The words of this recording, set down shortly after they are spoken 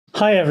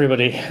Hi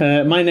everybody,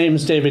 my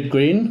name's David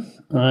Green.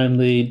 I'm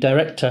the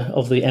Director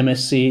of the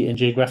MSc in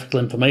Geographical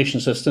Information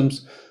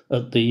Systems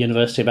at the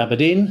University of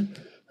Aberdeen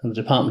and the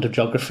Department of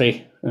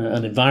Geography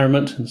and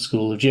Environment and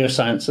School of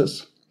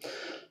Geosciences.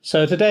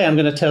 So today I'm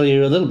going to tell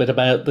you a little bit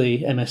about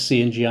the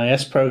MSc in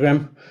GIS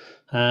programme,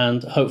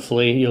 and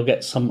hopefully you'll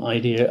get some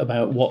idea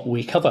about what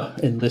we cover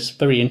in this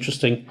very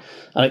interesting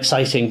and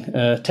exciting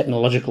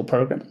technological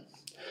programme.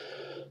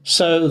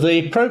 So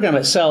the program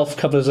itself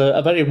covers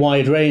a very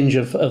wide range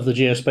of the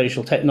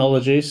geospatial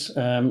technologies,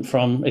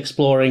 from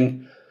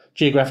exploring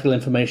geographical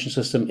information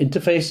system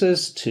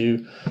interfaces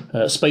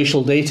to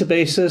spatial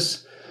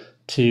databases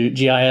to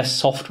GIS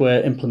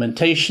software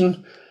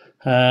implementation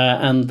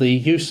and the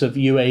use of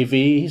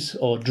UAVs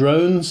or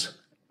drones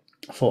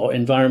for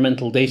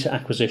environmental data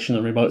acquisition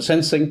and remote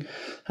sensing,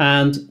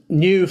 and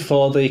new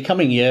for the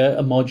coming year,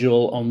 a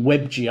module on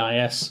web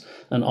GIS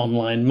and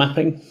online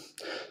mapping.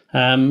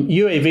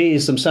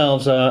 UAVs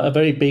themselves are a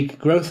very big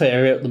growth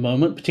area at the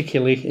moment,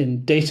 particularly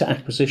in data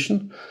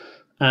acquisition,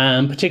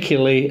 and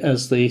particularly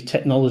as the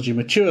technology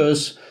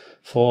matures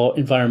for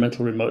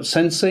environmental remote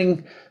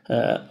sensing,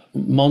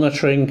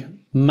 monitoring,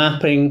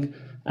 mapping,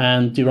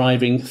 and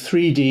deriving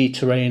 3D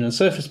terrain and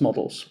surface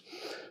models.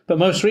 But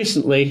most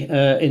recently,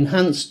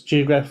 enhanced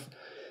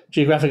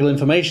geographical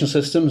information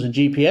systems and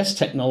GPS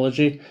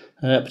technology,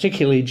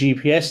 particularly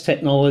GPS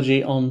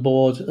technology on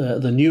board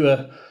the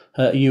newer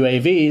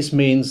UAVs,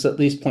 means that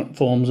these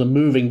platforms are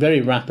moving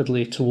very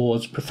rapidly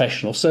towards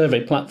professional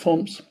survey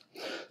platforms.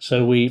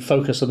 So we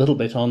focus a little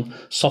bit on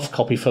soft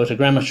copy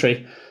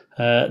photogrammetry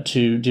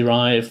to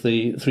derive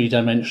the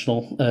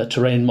three-dimensional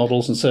terrain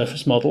models and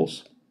surface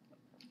models.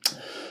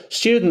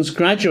 Students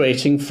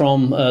graduating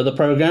from the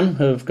programme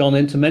have gone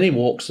into many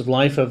walks of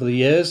life over the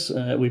years.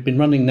 We've been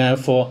running now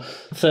for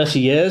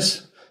 30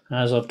 years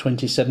as of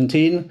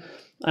 2017.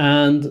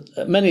 And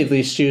many of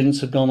these students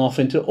have gone off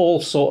into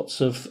all sorts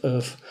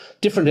of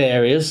different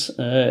areas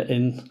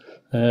in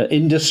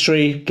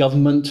industry,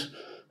 government,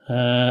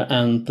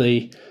 and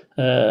the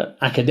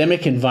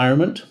academic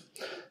environment.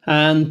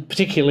 And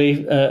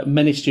particularly,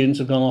 many students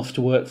have gone off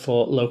to work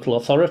for local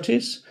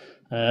authorities.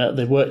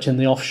 They've worked in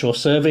the offshore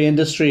survey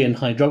industry in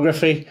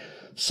hydrography.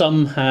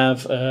 Some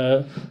have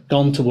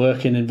gone to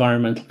work in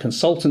environmental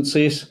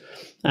consultancies.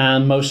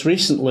 And most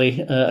recently,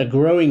 a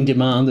growing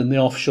demand in the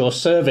offshore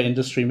survey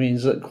industry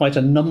means that quite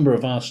a number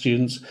of our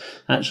students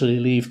actually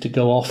leave to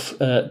go off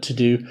to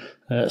do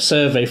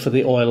survey for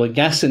the oil and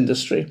gas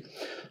industry.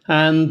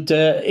 And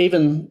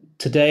even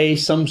today,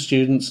 some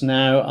students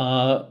now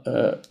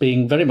are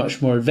being very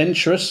much more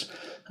adventurous.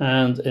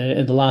 And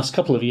in the last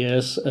couple of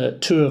years,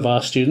 two of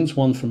our students,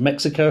 one from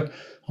Mexico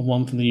and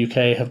one from the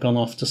UK, have gone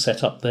off to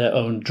set up their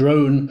own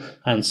drone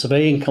and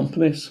surveying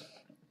companies.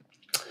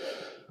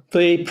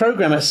 The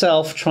programme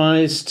itself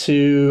tries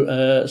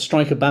to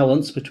strike a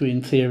balance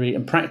between theory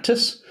and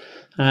practice,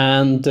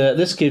 and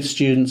this gives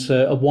students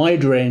a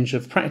wide range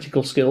of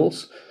practical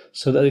skills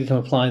so that they can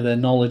apply their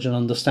knowledge and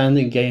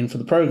understanding gained for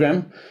the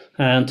programme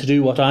and to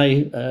do what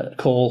I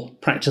call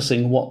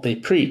practicing what they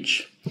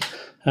preach.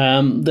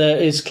 There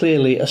is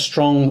clearly a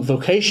strong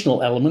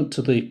vocational element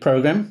to the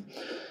programme,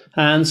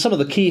 and some of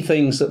the key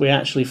things that we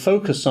actually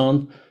focus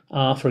on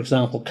are, for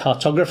example,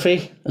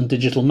 cartography and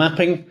digital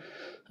mapping,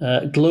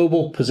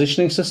 global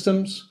positioning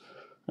systems,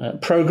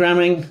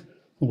 programming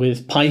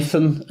with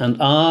Python and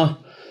R.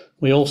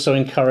 We also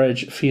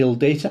encourage field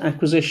data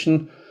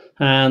acquisition,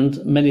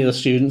 and many of the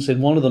students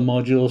in one of the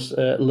modules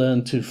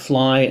learn to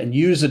fly and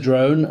use a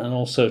drone and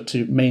also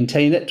to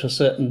maintain it to a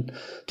certain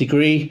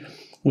degree.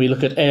 We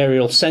look at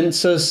aerial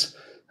sensors.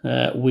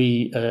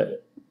 We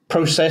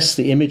process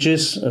the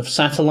images of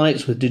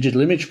satellites with digital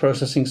image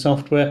processing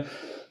software.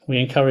 We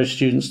encourage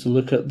students to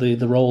look at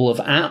the role of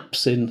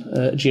apps in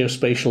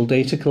geospatial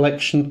data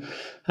collection,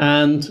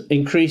 and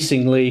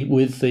increasingly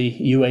with the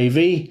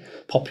UAV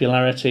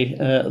popularity,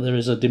 there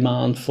is a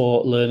demand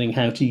for learning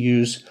how to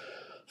use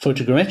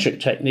photogrammetric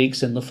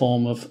techniques in the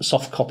form of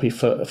soft copy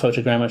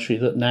photogrammetry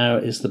that now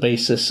is the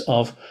basis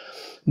of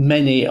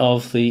many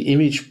of the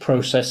image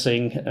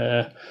processing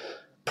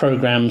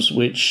programs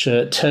which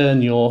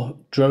turn your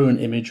drone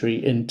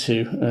imagery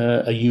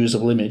into a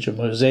usable image, a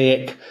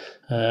mosaic,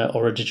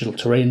 or a digital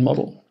terrain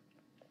model.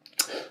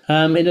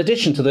 In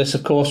addition to this,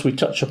 of course, we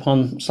touch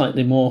upon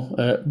slightly more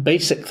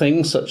basic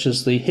things such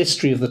as the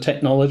history of the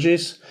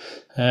technologies.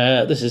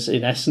 This is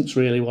in essence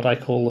really what I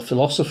call the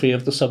philosophy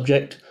of the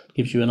subject.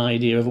 Gives you an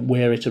idea of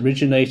where it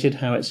originated,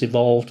 how it's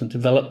evolved and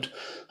developed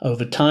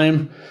over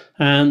time.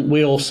 And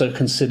we also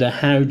consider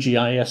how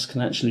GIS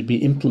can actually be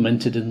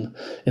implemented in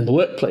the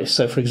workplace.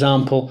 So, for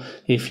example,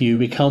 if you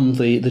become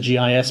the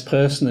GIS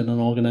person in an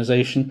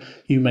organization,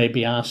 you may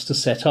be asked to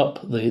set up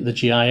the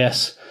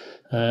GIS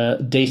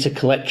data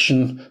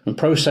collection and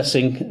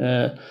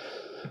processing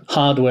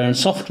hardware and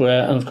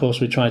software, and of course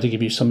we try to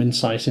give you some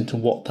insight into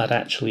what that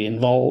actually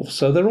involves.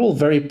 So they're all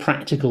very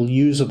practical,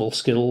 usable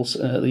skills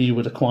that you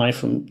would acquire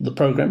from the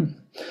program.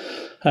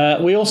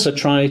 We also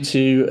try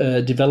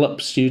to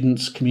develop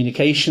students'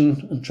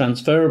 communication and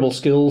transferable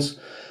skills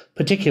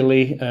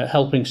particularly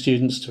helping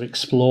students to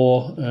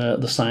explore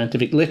the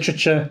scientific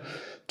literature,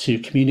 to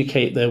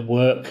communicate their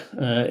work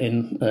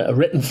in a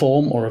written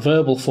form or a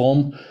verbal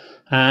form.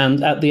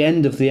 And at the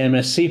end of the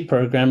MSc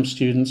program,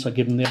 students are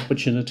given the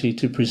opportunity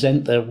to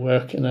present their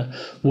work in a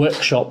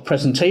workshop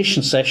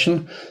presentation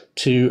session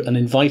to an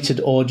invited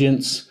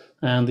audience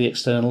and the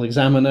external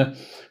examiner,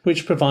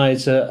 which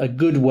provides a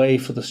good way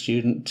for the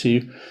student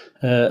to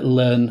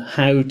learn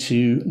how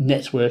to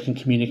network and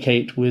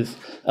communicate with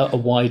a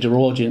wider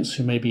audience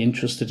who may be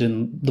interested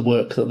in the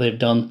work that they've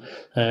done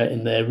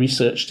in their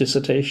research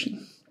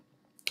dissertation.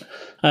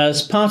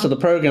 As part of the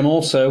program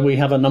also, we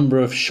have a number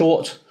of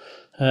short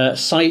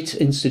site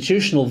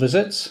institutional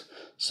visits.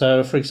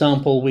 So, for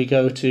example, we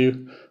go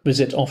to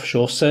visit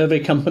offshore survey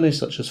companies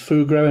such as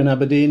Fugro in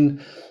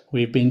Aberdeen.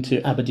 We've been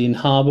to Aberdeen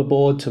Harbour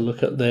Board to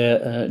look at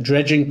their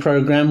dredging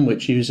programme,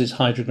 which uses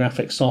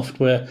hydrographic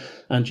software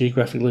and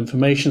geographical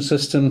information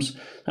systems.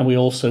 And we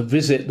also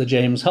visit the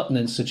James Hutton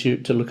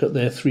Institute to look at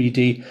their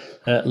 3D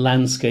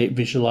landscape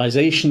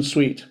visualisation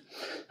suite.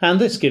 And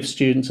this gives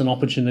students an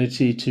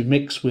opportunity to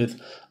mix with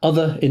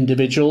other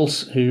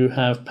individuals who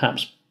have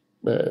perhaps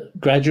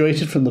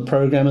graduated from the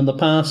programme in the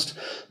past,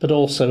 but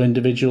also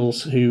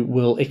individuals who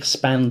will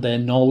expand their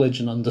knowledge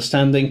and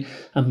understanding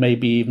and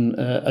maybe even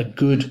a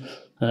good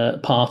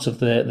part of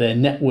their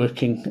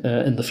networking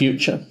in the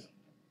future.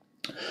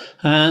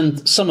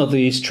 And some of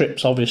these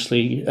trips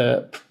obviously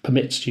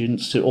permit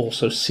students to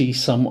also see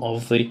some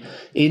of the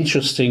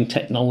interesting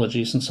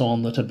technologies and so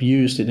on that are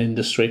used in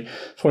industry.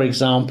 For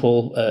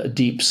example,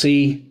 deep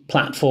sea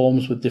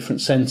platforms with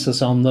different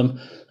sensors on them,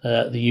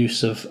 the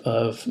use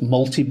of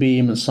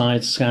multi-beam and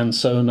side scan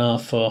sonar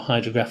for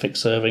hydrographic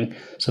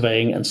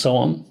surveying and so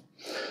on.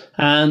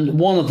 And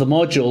one of the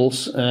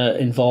modules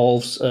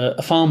involves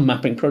a farm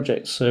mapping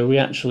project. So we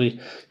actually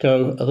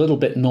go a little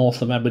bit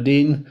north of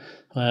Aberdeen,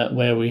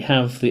 where we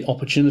have the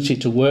opportunity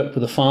to work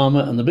with the farmer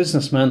and the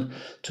businessman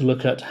to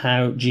look at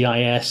how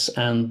GIS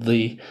and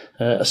the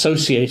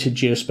associated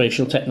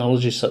geospatial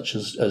technologies such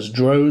as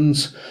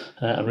drones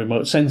and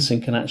remote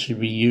sensing can actually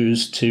be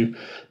used to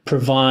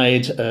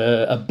provide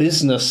a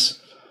business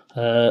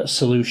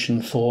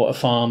solution for a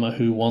farmer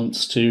who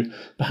wants to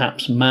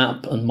perhaps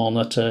map and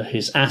monitor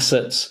his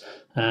assets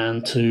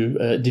and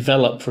to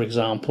develop, for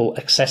example,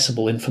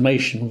 accessible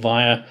information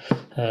via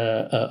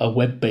a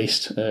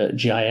web-based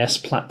GIS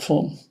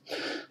platform.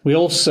 We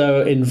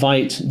also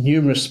invite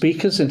numerous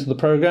speakers into the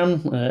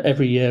program.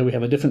 Every year we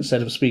have a different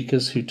set of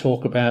speakers who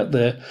talk about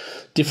their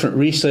different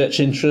research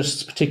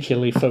interests,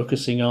 particularly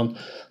focusing on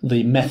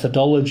the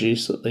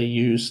methodologies that they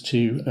use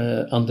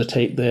to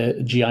undertake their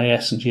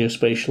GIS and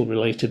geospatial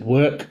related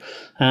work.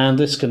 And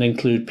this can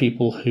include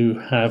people who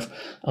have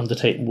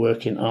undertaken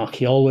work in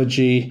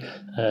archaeology,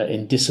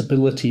 in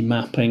disability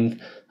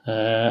mapping,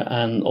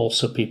 and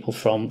also people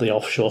from the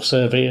offshore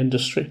survey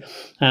industry.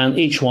 And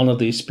each one of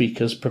these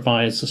speakers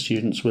provides the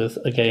students with,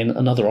 again,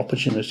 another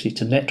opportunity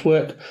to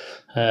network,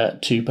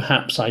 to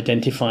perhaps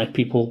identify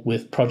people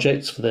with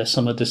projects for their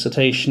summer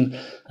dissertation,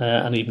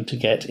 and even to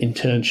get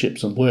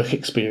internships and work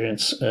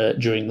experience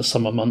during the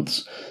summer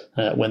months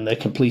when they're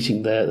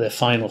completing their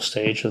final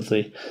stage of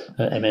the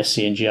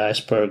MSc in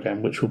GIS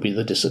program, which will be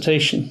the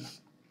dissertation.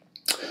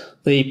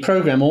 The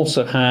program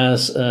also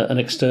has an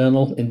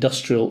external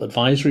industrial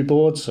advisory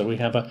board, so we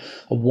have a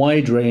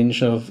wide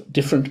range of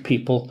different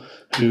people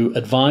who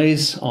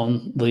advise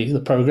on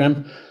the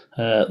program.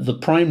 The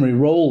primary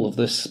role of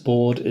this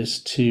board is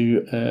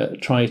to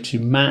try to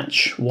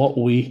match what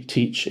we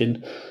teach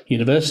in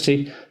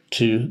university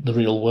to the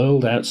real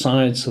world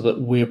outside, so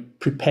that we're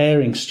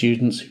preparing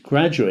students who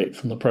graduate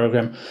from the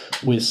program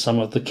with some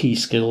of the key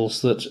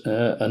skills that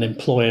an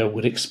employer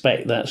would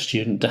expect that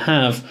student to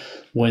have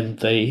when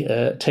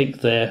they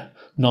take their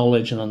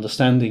knowledge and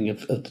understanding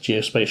of the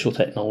geospatial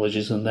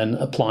technologies and then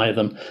apply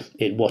them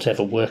in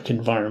whatever work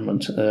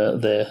environment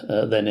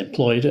they're then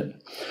employed in.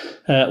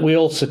 We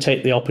also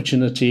take the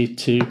opportunity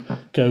to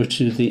go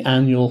to the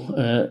annual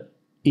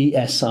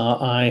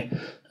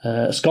ESRI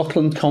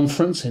Scotland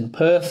conference in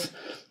Perth,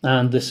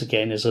 and this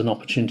again is an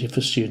opportunity for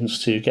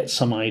students to get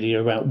some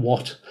idea about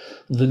what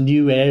the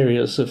new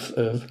areas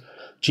of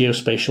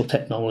geospatial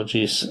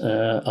technologies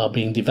are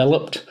being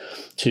developed,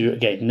 to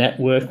again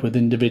network with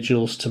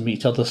individuals, to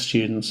meet other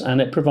students,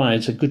 and it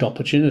provides a good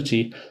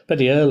opportunity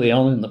very early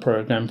on in the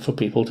program for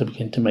people to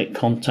begin to make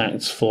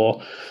contacts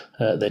for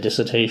their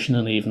dissertation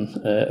and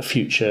even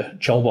future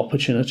job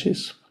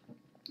opportunities.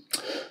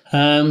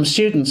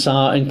 Students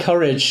are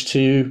encouraged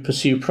to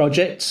pursue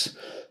projects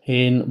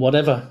in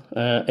whatever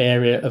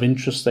area of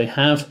interest they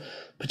have,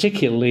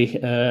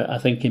 particularly, I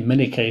think, in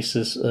many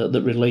cases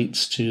that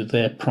relates to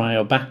their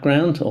prior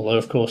background, although,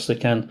 of course, they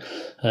can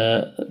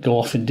go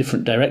off in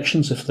different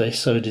directions if they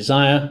so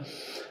desire.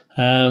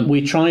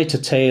 We try to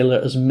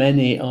tailor as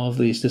many of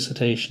these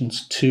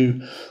dissertations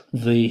to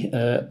the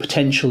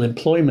potential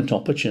employment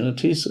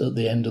opportunities at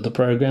the end of the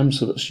program,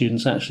 so that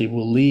students actually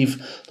will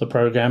leave the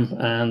program,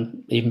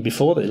 and even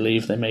before they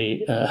leave they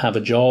may have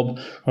a job,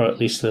 or at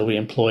least they'll be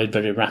employed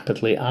very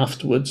rapidly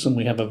afterwards. And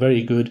we have a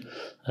very good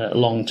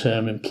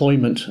long-term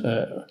employment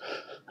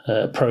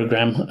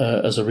programme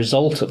as a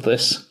result of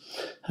this.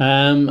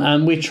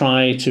 And we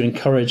try to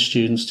encourage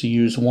students to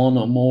use one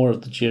or more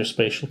of the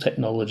geospatial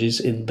technologies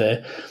in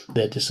their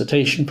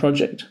dissertation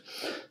project.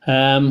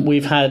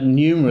 We've had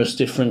numerous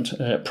different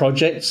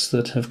projects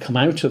that have come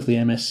out of the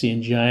MSc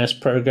in GIS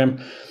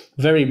programme,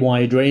 very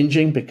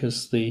wide-ranging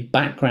because the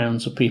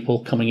backgrounds of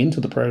people coming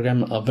into the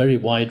programme are very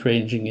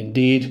wide-ranging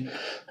indeed.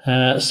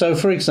 So,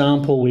 for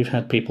example, we've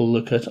had people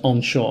look at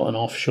onshore and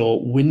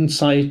offshore wind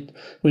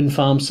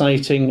farm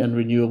siting and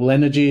renewable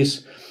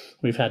energies.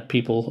 We've had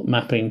people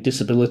mapping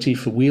disability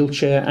for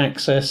wheelchair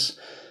access.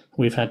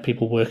 We've had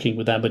people working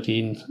with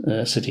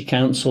Aberdeen City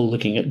Council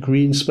looking at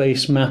green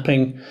space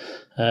mapping.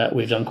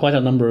 We've done quite a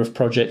number of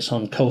projects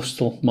on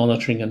coastal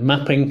monitoring and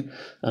mapping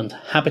and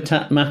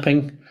habitat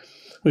mapping.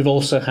 We've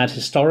also had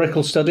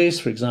historical studies,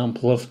 for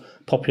example, of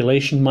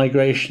population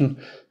migration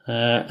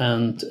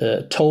and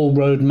toll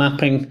road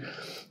mapping.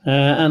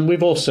 And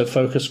we've also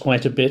focused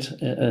quite a bit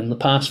in the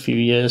past few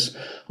years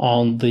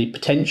on the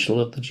potential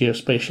of the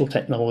geospatial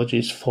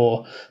technologies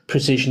for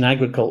precision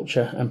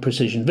agriculture and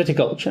precision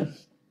viticulture.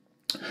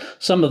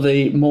 Some of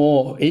the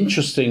more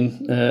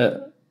interesting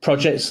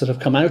projects that have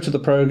come out of the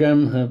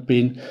programme have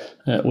been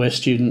where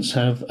students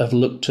have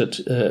looked at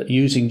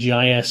using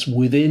GIS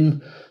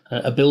within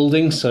a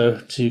building,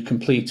 so to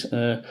complete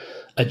a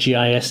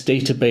GIS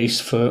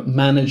database for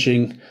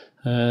managing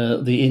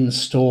the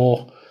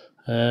in-store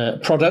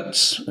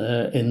products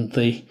in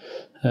the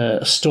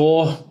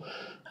store.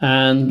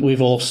 And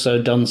we've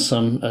also done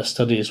some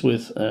studies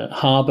with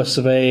harbour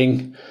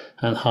surveying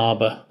and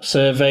harbour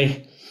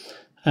survey.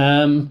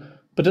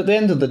 But at the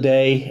end of the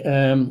day,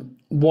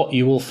 what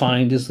you will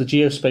find is the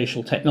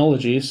geospatial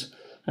technologies,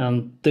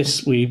 and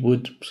this we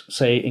would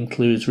say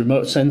includes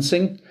remote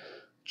sensing,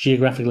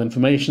 geographical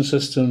information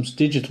systems,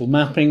 digital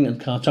mapping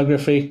and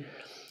cartography,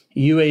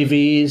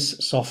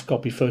 UAVs, soft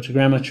copy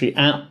photogrammetry,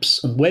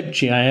 apps, and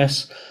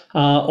WebGIS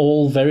are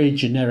all very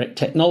generic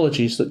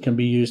technologies that can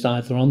be used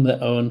either on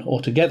their own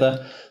or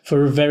together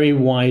for a very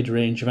wide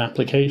range of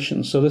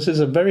applications. So this is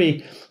a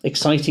very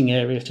exciting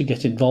area to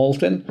get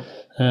involved in.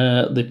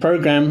 The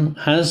programme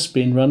has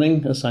been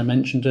running, as I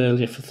mentioned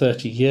earlier, for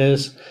 30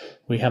 years.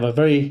 We have a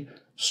very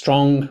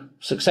strong,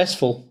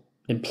 successful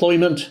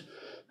employment.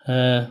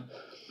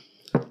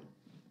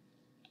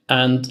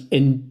 And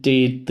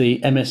indeed, the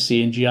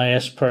MSc in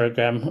GIS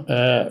programme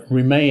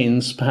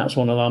remains perhaps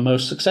one of our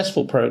most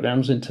successful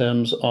programmes in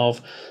terms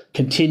of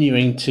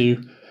continuing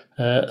to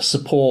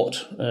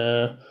support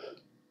a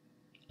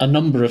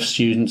number of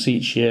students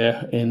each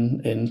year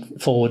in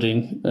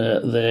forwarding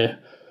their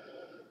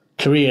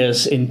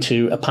careers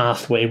into a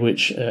pathway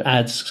which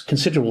adds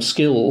considerable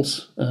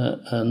skills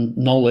and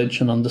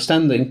knowledge and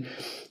understanding,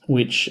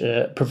 which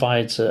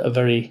provides a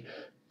very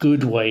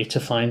good way to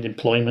find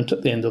employment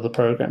at the end of the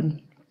programme.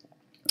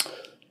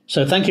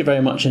 So thank you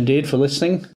very much indeed for listening.